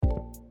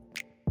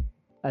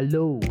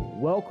Hello,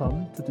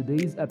 welcome to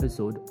today's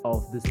episode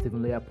of the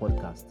Stephen Lawyer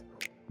Podcast,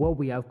 where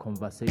we have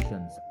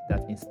conversations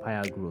that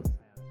inspire growth.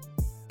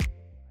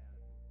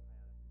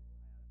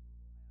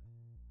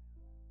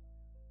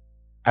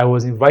 I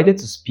was invited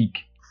to speak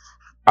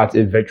at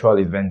a virtual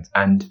event,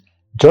 and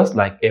just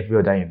like every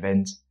other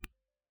event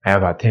I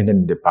have attended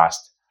in the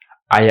past,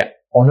 I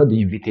honored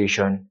the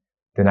invitation.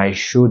 Then I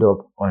showed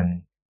up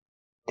on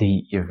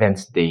the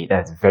event day,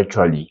 that's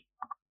virtually,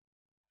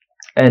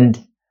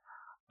 and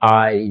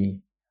I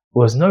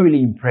was not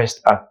really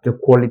impressed at the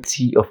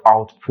quality of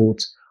output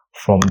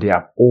from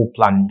their whole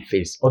planning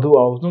phase. Although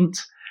I was not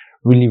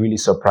really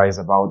surprised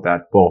about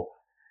that, but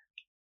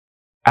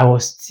I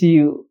was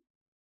still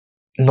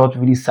not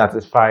really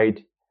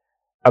satisfied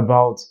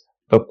about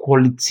the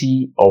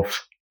quality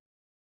of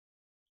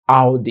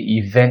how the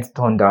event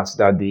turned out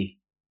that day.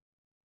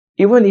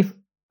 Even if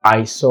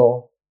I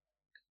saw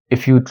a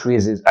few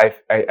traces,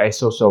 I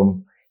saw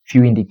some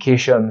few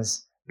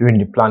indications during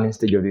the planning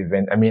stage of the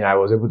event. I mean, I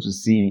was able to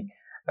see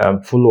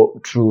follow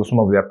through some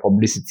of their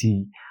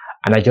publicity,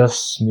 and I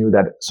just knew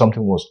that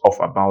something was off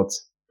about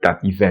that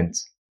event.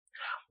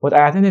 But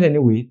I attended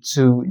anyway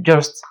to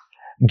just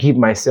give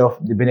myself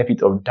the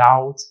benefit of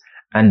doubt,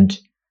 and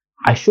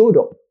I showed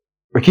up.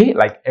 Okay,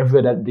 like every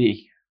other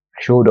day,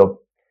 I showed up.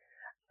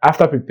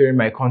 After preparing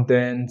my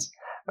content,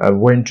 I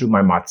went through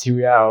my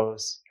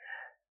materials,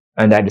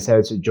 and I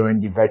decided to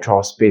join the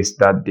virtual space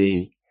that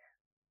day.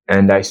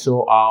 And I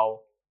saw how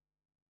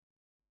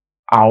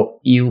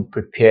ill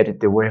prepared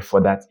they were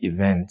for that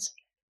event.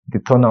 The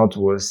turnout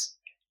was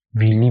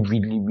really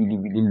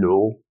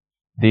low.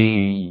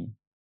 The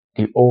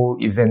the whole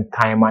event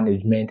time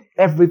management,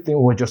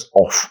 everything was just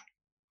off.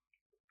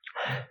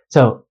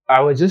 So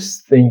I was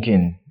just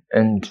thinking,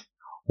 and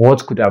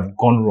what could have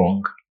gone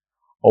wrong,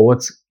 or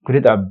what could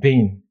it have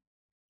been?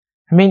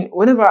 I mean,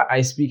 whenever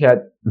I speak at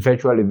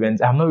virtual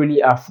events, I'm not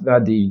really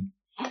after the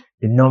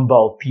number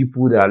of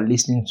people that are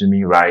listening to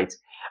me, right?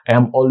 I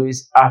am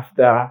always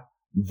after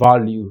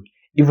value.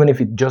 Even if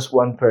it's just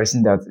one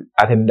person that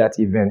attended that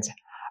event,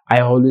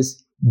 I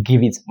always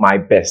give it my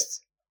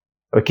best.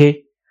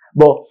 Okay?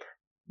 But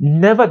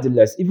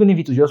nevertheless, even if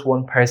it was just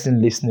one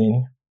person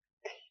listening,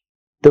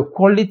 the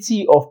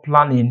quality of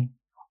planning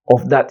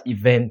of that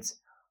event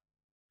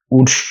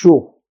would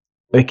show,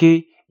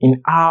 okay,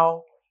 in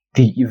how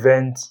the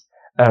event,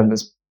 um,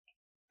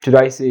 should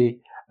I say,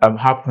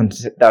 happened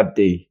that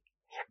day.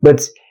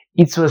 But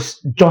it was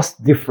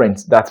just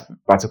different that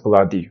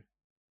particular day.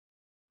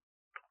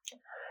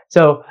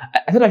 So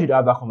I thought I should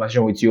have that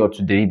conversation with you all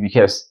today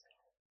because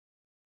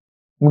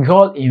we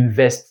all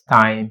invest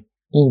time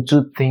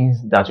into things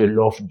that we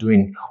love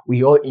doing.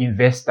 We all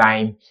invest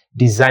time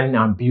designing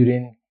and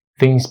building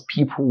things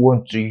people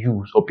want to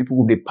use or people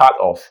will be part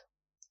of.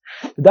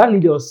 So that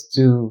leads us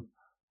to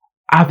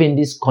having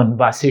this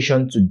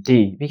conversation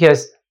today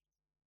because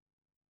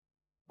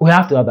we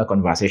have to have that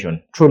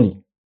conversation,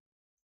 truly.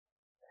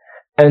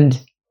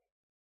 And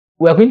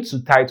we're going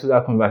to title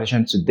that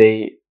conversation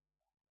today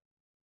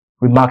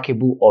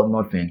Remarkable or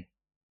Nothing.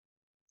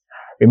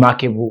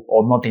 Remarkable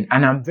or Nothing.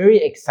 And I'm very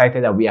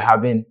excited that we are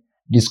having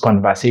this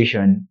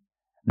conversation,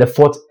 the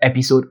fourth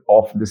episode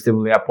of the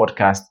Stephen Lawyer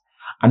Podcast.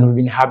 And we've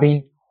been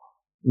having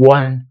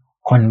one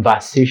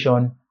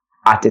conversation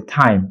at a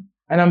time.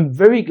 And I'm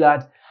very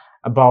glad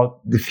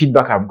about the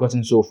feedback I've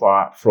gotten so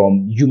far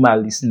from you, my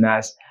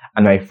listeners,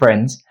 and my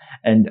friends.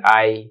 And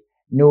I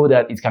know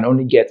that it can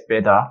only get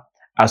better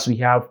as we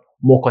have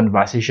more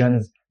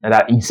conversations that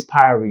are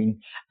inspiring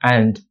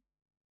and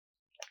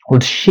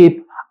would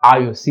shape how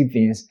you see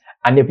things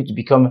and help you to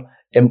become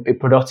a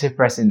productive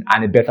person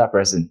and a better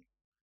person.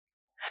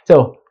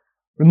 So,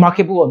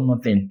 remarkable or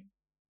nothing.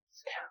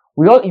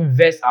 We all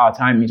invest our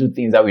time into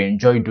things that we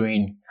enjoy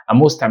doing, and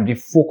most times we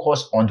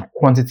focus on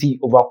quantity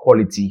over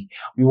quality.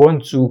 We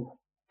want to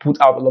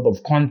put out a lot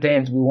of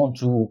content. We want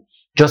to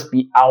just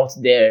be out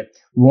there.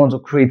 We want to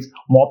create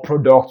more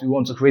products. We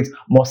want to create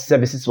more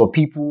services for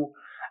people.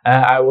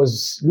 I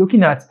was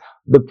looking at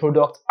the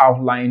product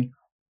outline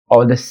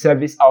or the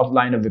service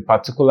outline of a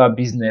particular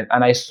business,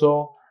 and I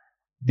saw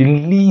the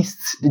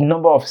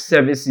number of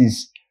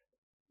services,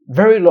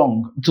 very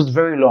long. It was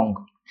very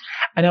long.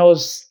 And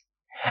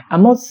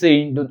I'm not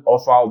saying don't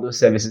offer all those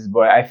services,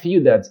 but I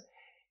feel that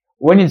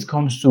when it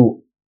comes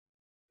to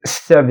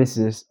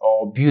services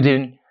or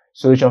building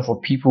solution for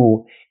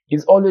people,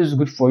 it's always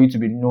good for you to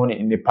be known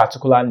in a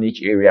particular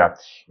niche area.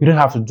 You don't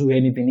have to do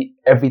everything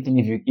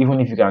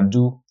even if you can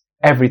do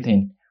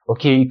everything.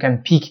 Okay, you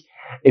can pick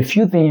a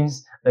few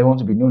things that you want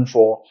to be known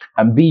for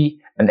and be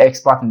an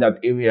expert in that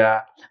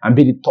area and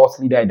be the thought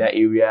leader in that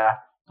area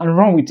and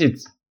run with it.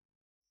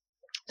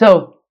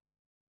 So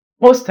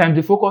most times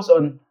we focus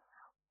on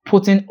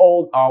putting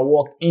all our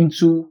work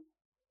into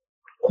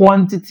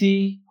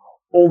quantity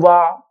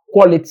over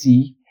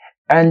quality,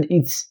 and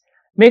it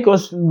make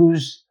us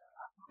lose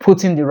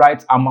putting the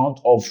right amount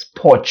of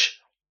touch,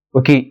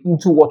 okay,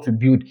 into what we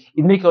build.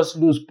 It makes us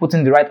lose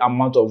putting the right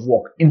amount of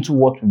work into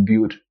what we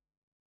build.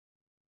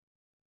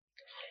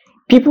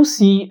 People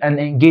see and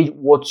engage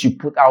what you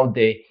put out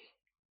there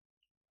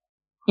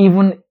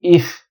even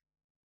if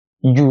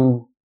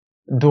you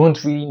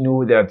don't really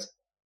know that,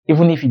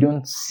 even if you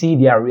don't see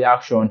their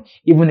reaction,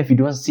 even if you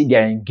don't see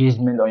their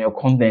engagement on your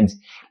content,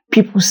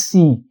 people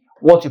see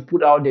what you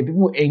put out there.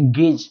 People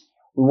engage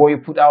with what you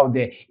put out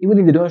there. Even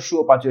if they don't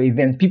show up at your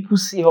event, people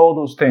see all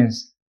those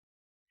things.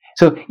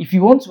 So if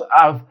you want to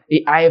have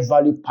a high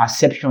value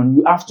perception,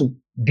 you have to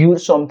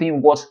build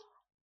something worth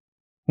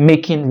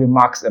making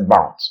remarks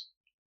about.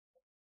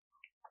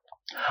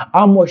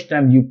 How much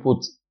time do you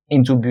put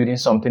into building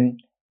something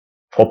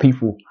for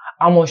people?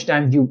 How much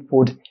time do you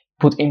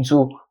put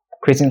into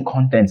creating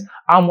content?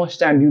 How much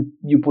time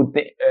you put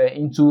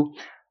into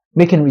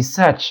making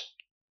research?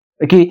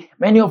 Okay,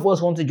 many of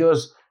us want to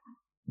just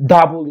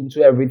dabble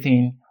into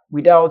everything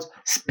without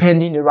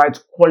spending the right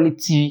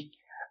quality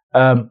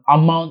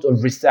amount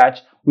of research,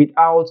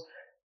 without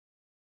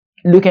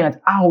looking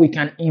at how we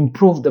can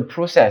improve the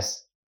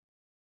process.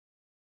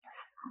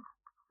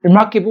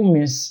 Remarkable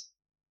means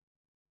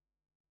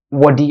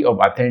worthy of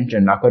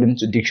attention, according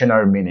to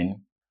dictionary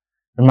meaning.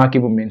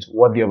 Remarkable means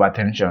worthy of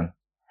attention.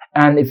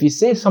 And if you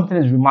say something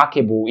is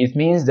remarkable, it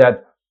means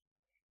that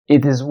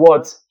it is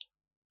worth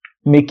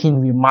making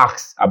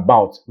remarks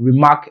about.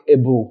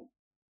 Remarkable.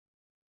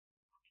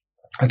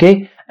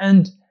 Okay?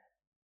 And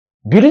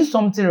building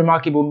something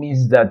remarkable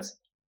means that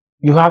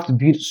you have to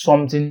build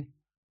something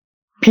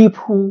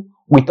people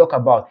will talk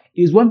about.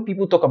 It is when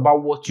people talk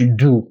about what you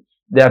do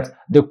that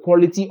the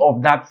quality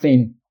of that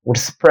thing would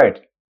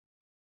spread.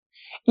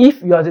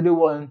 If you are the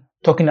one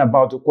talking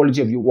about the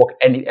quality of your work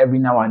every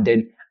now and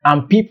then,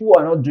 and people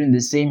are not doing the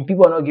same,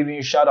 people are not giving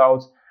you shout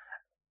out,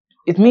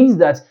 it means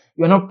that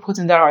you're not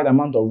putting that right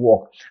amount of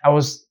work. I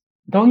was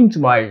talking to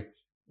my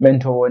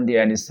mentor one day,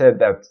 and he said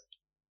that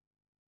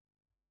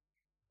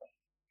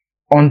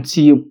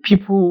until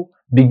people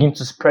begin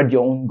to spread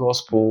your own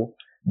gospel,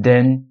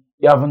 then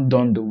you haven't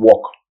done the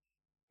work.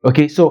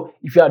 Okay, so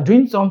if you are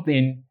doing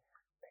something,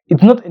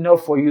 it's not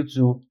enough for you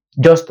to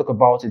just talk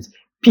about it.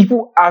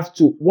 People have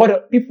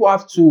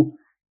to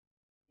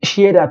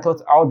share their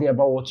thoughts out there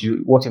about what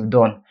you've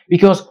done,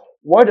 because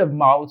word of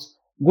mouth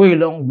go a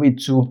long way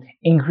to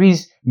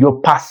increase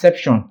your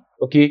perception.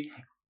 Okay,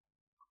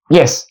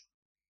 yes,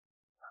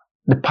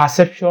 the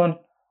perception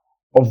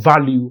of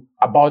value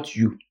about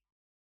you,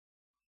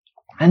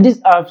 and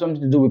this has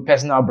something to do with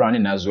personal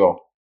branding as well.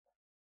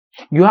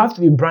 You have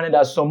to be branded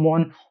as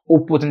someone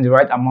who put in the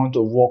right amount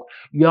of work.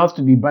 You have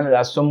to be branded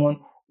as someone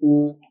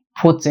who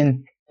puts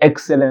in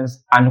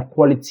excellence and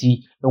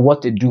quality in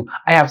what they do.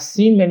 I have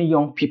seen many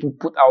young people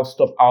put out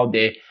stuff out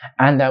there,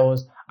 and I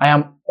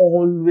am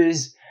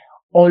always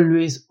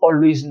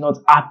not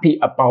happy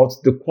about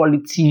the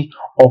quality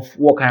of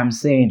work I am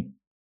saying.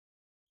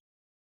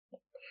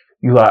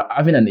 You are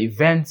having an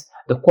event,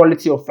 the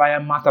quality of flyer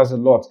matters a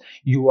lot.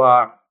 You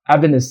are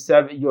having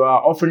you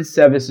are offering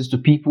services to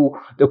people,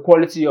 the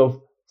quality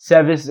of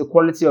service, the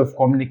quality of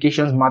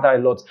communications matter a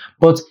lot.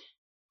 But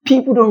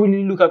people don't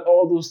really look at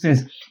all those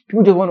things.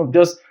 People just want to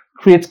just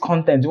create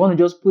content. They want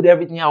to just put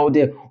everything out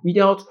there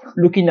without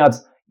looking at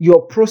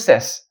your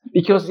process,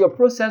 because your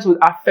process will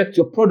affect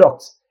your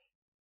product.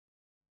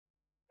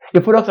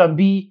 Your product can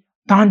be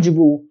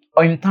tangible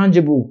or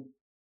intangible.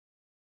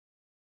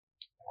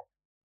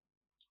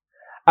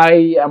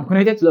 I am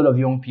connected to a lot of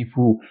young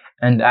people,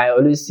 and I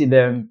always see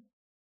them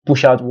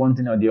push out one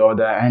thing or the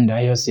other, and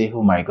I just say,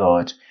 oh my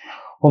God,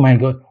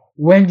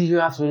 when do you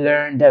have to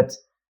learn that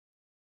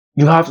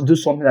you have to do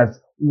something that's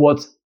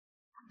worth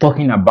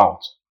talking about?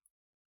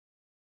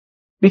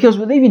 Because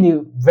we live in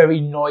a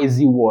very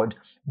noisy world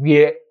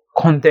where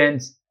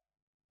content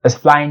is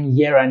flying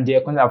here and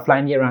there, content are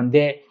flying here and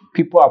there,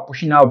 people are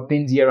pushing out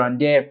things here and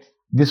there,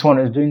 this one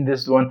is doing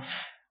this one.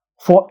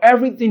 For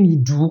everything you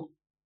do,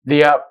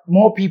 there are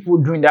more people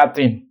doing that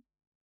thing.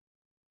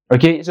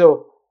 Okay,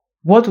 so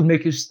what will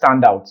make you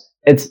stand out?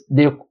 It's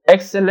the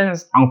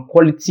excellence and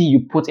quality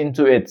you put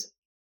into it.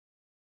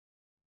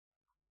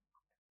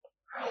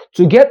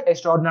 To get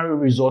extraordinary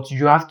results,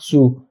 you have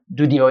to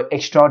do the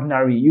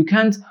extraordinary. You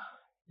can't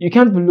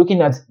be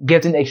looking at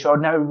getting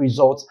extraordinary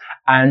results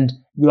and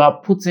you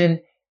are putting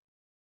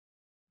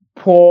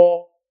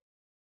poor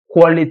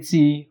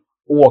quality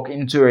work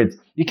into it.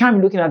 You can't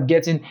be looking at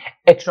getting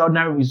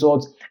extraordinary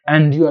results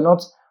and you're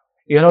not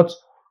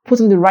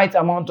putting the right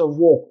amount of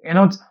work. You're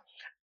not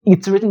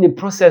iterating the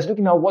process,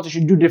 looking at what you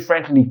should do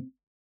differently.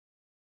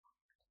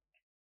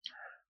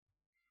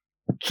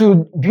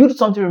 To build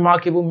something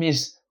remarkable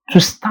means to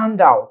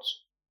stand out.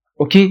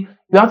 Okay?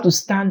 You have to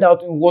stand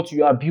out in what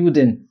you are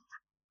building.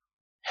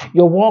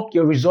 Your work,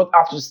 your result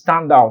have to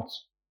stand out.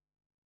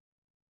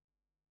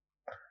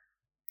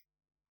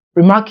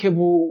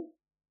 Remarkable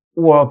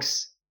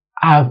works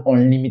have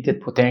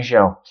unlimited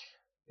potential,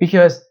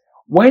 because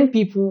when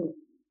people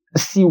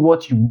see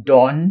what you've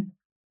done,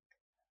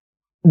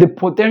 the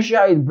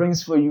potential it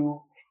brings for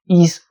you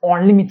is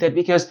unlimited,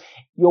 because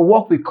your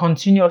work will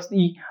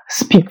continuously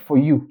speak for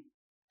you.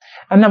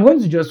 And I'm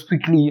going to just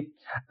quickly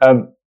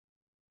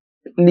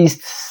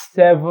list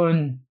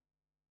seven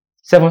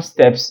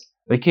steps,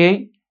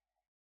 okay,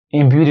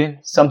 in building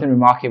something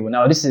remarkable.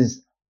 Now, this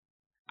is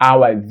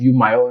how I view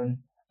my own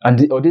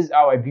or this is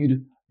how I build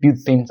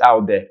things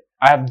out there.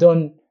 I have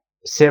done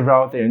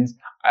several things.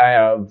 I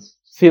have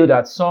failed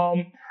at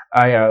some.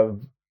 I have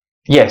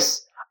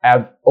yes, I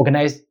have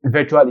organized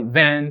virtual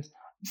events,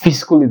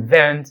 physical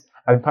events.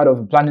 I've been part of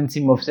a planning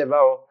team of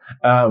several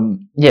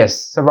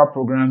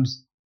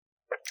programs.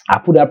 I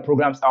put out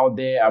programs out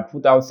there. I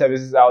put out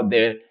services out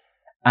there,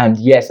 and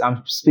yes,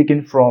 I'm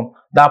speaking from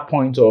that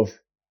point of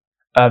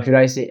should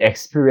I say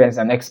experience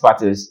and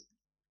expertise.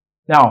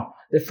 Now,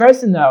 the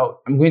first thing that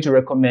I'm going to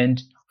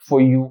recommend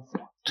for you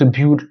to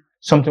build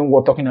something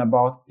we're talking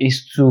about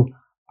is to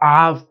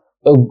have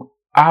a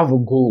have a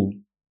goal.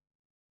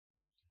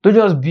 Don't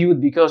just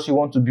build because you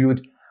want to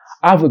build.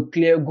 Have a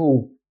clear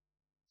goal.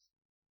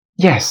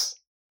 Yes.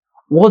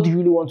 What do you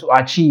really want to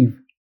achieve?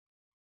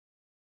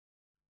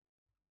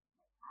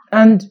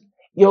 And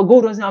your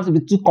goal doesn't have to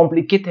be too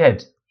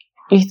complicated.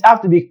 It has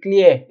to be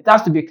clear. It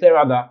has to be clear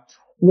rather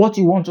what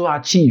you want to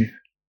achieve.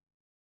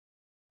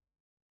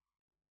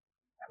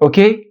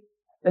 Okay?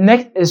 The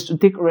next is to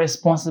take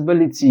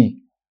responsibility.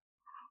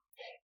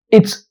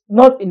 It's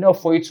not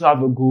enough for you to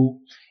have a goal.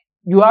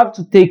 You have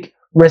to take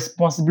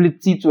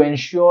responsibility to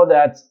ensure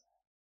that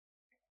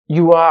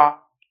you are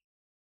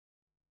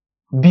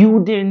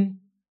building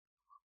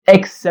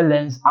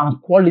excellence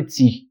and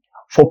quality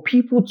for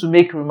people to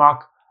make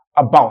remark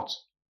about.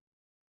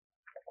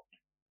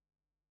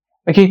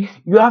 Okay,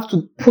 you have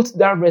to put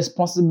that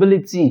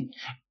responsibility.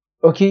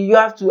 Okay, you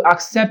have to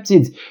accept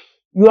it.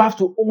 You have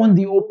to own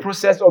the whole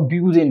process of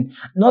building,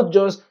 not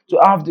just to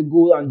have the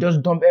goal and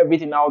just dump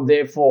everything out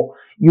there for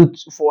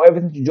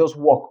everything to just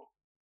work.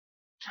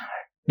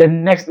 The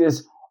next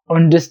is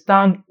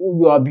understand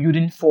who you are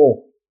building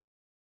for.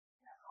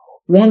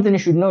 One thing you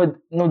should know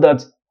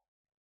that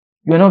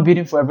you're not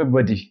building for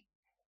everybody.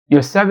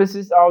 Your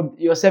services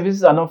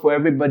are not for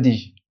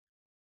everybody.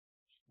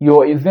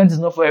 Your event is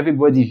not for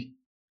everybody.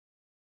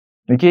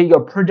 Okay,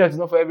 your project is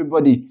not for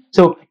everybody.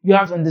 So you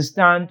have to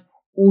understand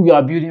who you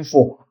are building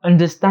for.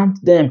 Understand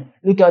them.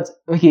 Look at,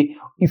 okay,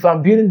 if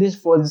I'm building this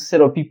for this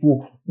set of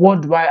people,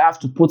 what do I have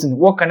to put in?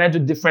 What can I do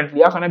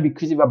differently? How can I be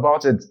creative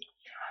about it?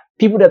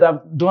 People that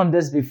have done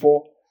this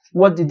before,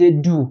 what did they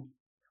do?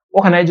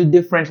 What can I do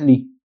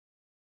differently?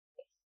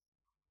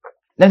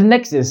 Then the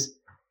next is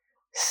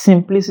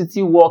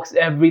simplicity works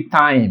every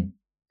time.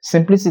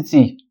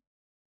 Simplicity.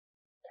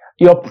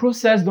 Your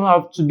processes don't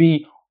have to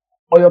be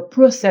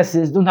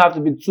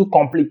too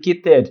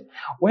complicated.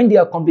 When they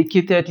are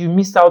complicated, you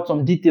miss out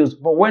some details.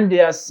 But when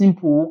they are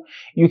simple,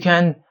 you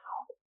can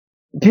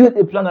build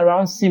a plan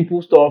around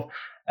simple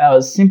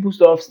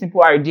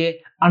idea,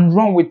 and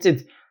run with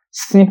it.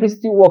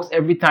 Simplicity works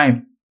every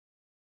time.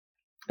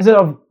 Instead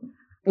of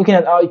looking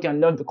at how you can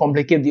not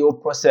complicate the whole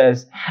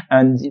process,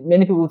 and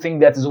many people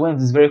think that is when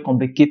it is very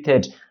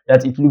complicated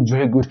that it looks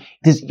very good.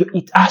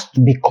 It has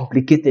to be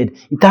complicated.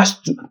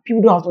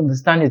 People don't have to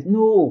understand it.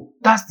 No,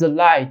 that's the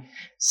lie.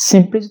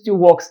 Simplicity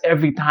works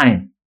every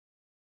time.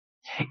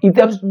 It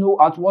helps you to know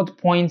at what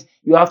point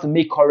you have to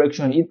make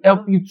correction. It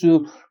helps you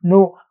to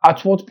know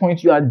at what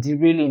point you are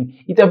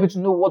derailing. It helps you to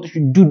know what you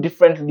should do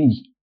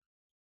differently.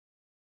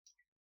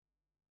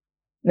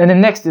 Then the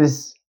next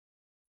is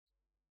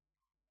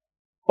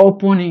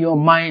open your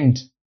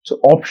mind to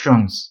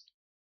options.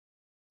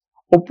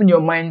 Open your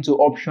mind to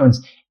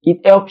options. It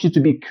helps you to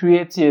be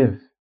creative.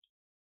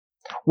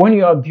 When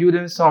you are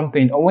building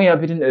something or when you are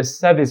building a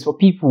service for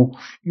people,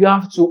 you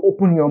have to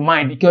open your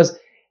mind because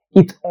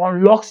it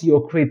unlocks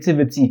your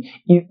creativity.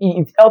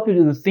 It helps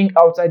you to think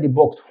outside the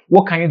box.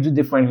 What can you do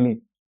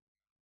differently?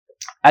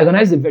 I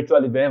organized a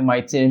virtual event with my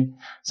team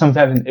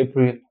sometime in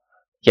April.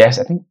 Yes,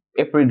 I think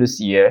April this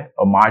year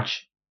or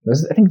March.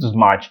 I think it was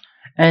March.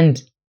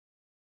 And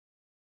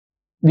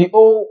the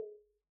whole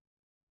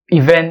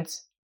event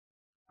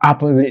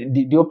happened,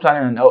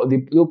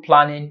 the whole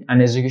planning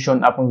and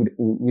execution happened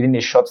within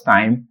a short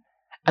time,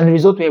 and the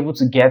result we were able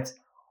to get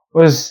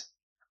was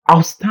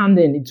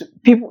outstanding.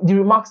 The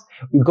remarks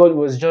we got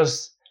was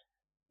just,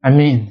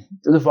 it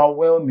was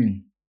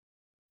overwhelming.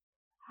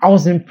 I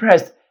was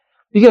impressed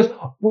because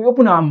we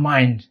opened our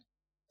minds.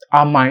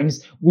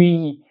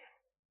 We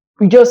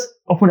just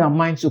open our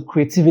minds to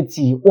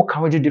creativity. What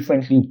can we do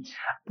differently?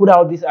 Put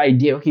out this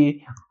idea.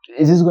 Okay,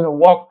 is this going to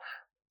work?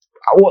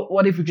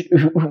 What if we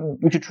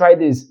should try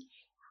this?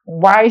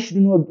 Why should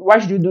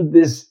you do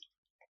this?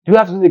 Do you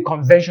have to do the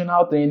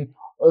conventional thing?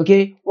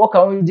 Okay, what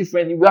can we do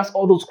differently? We ask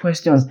all those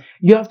questions.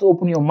 You have to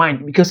open your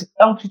mind because it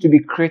helps you to be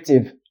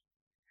creative.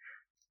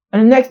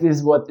 And the next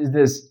is what is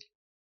this?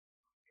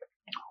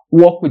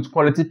 Work with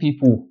quality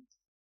people.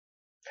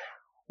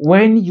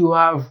 When you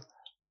have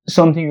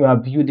something you are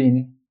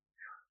building,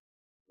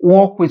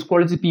 work with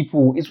quality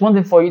people. It's one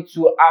thing for you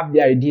to have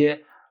the idea,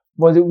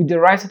 but with the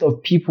right set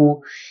of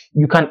people,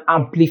 you can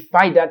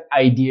amplify that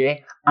idea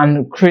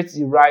and create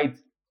the right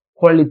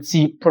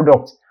quality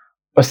product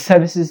or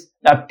services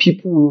that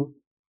people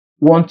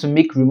want to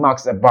make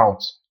remarks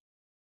about.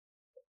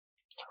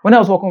 When I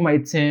was working with my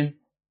team,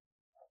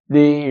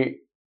 they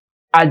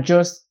are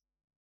just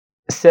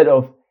a set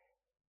of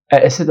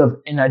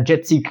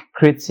energetic,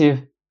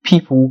 creative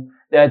people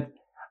that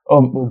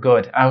Oh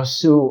God, I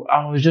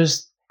was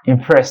just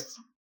impressed.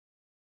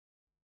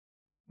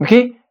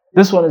 Okay,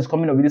 this one is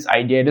coming up with this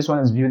idea. This one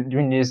is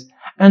doing this,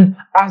 and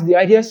as the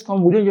ideas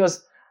come, we don't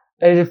just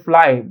let it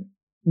fly.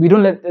 We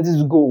don't let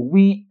this go.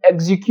 We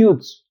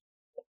execute.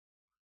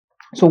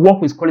 So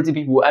work with quality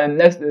people, and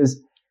next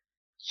is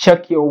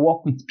check your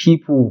work with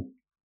people.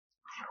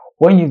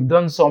 When you've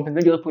done something,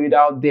 don't just put it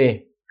out there.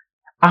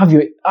 Have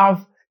your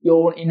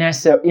own inner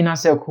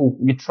circle.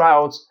 You try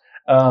out,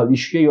 you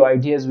share your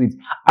ideas with.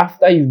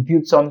 After you've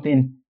built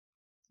something,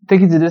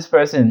 take it to this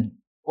person.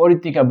 What do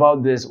you think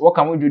about this? What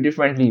can we do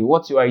differently?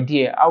 What's your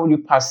idea? How will you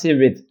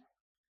perceive it?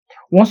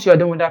 Once you are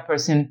done with that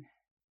person,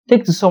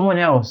 take it to someone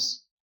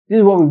else. This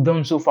is what we've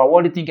done so far.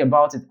 What do you think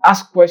about it?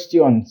 Ask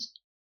questions.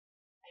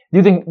 Do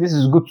you think this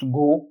is good to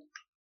go?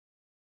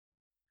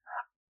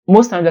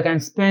 Most times I can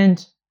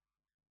spend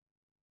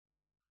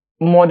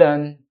more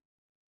than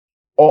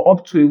or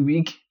up to a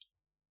week,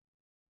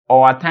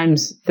 or at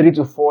times 3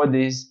 to 4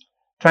 days,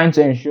 trying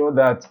to ensure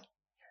that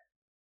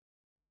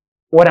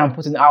what I'm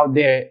putting out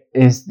there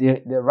is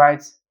the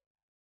right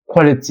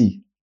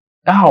quality.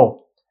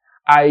 How?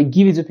 I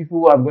give it to people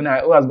who have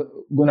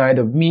gone ahead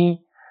of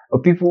me,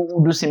 or people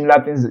who do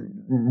similar things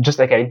just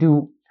like I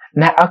do,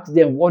 and I ask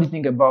them, what do you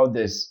think about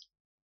this?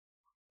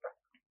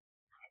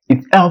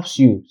 It helps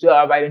you. So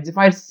I've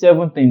identified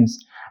 7 things.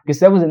 Okay,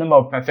 7 is the number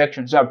of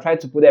perfection. So I've tried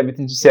to put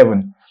everything to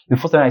 7. The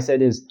first one I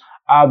said is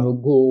have a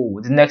goal.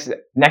 The next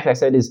I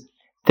said is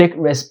take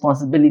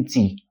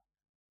responsibility.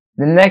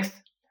 The next,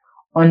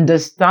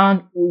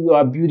 understand who you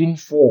are building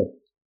for.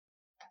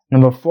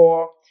 Number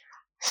 4,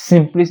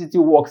 simplicity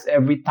works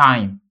every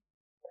time.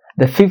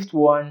 The 5th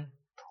one,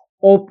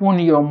 open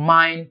your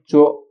mind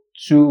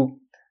to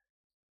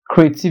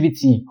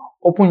creativity.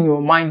 Open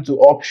your mind to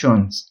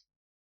options.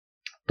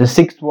 The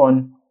 6th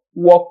one,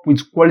 work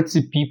with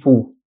quality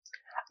people.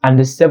 And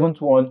the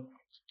 7th one,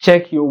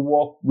 check your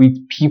work with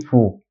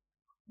people.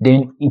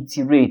 Then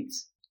iterate.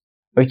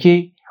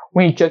 Okay?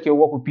 When you check your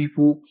work with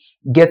people,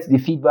 get the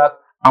feedback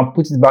and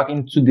put it back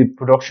into the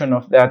production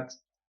of that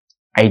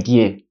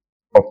idea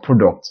or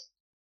product.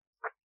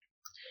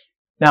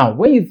 Now,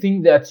 when you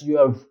think that you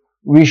have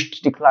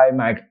reached the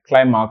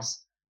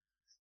climax,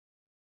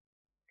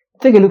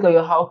 take a look at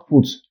your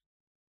output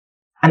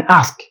and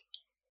ask,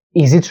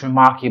 is it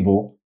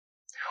remarkable?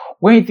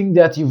 When you think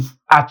that you've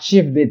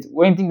achieved it,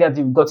 when you think that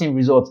you've gotten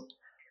results,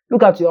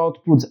 look at your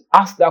output,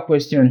 ask that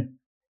question,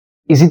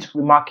 is it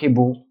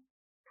remarkable?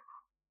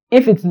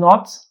 If it's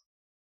not,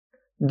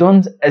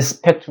 don't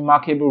expect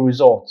remarkable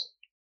results.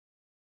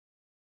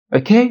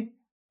 Okay?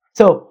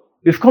 So,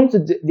 we've come to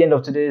the end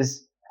of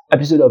today's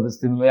episode of the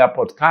Stephen Loya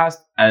podcast,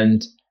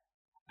 and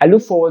I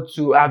look forward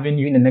to having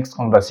you in the next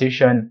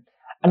conversation.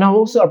 And I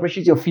also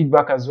appreciate your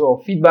feedback as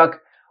well. Feedback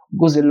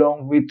goes a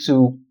long way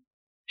to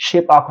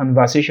shape our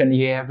conversation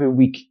here every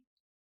week.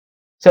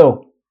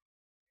 So,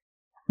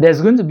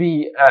 there's going to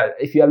be,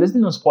 if you are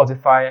listening on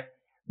Spotify,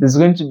 there's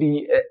going to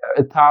be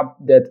a tab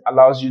that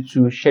allows you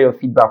to share your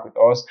feedback with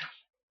us.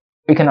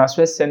 You can as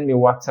well send me a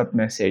WhatsApp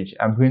message.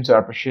 I'm going to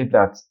appreciate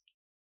that,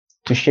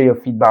 to share your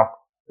feedback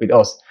with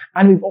us.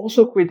 And we've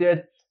also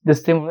created the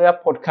Stephen Loya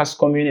podcast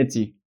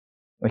community.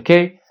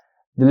 Okay?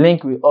 The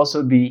link will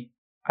also be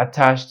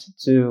attached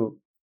to,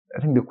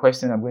 I think, the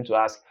question I'm going to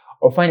ask,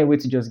 or find a way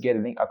to just get a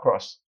link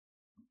across.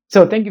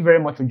 So thank you very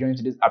much for joining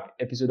today's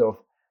episode of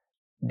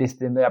the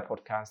Stephen Loya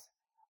podcast.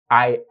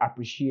 I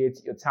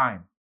appreciate your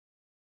time.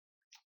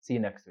 See you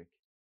next week.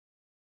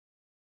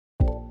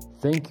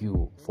 Thank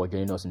you for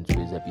joining us in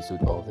today's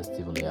episode of the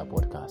Stephen Loya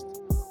podcast.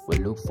 We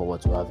look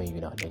forward to having you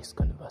in our next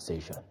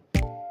conversation.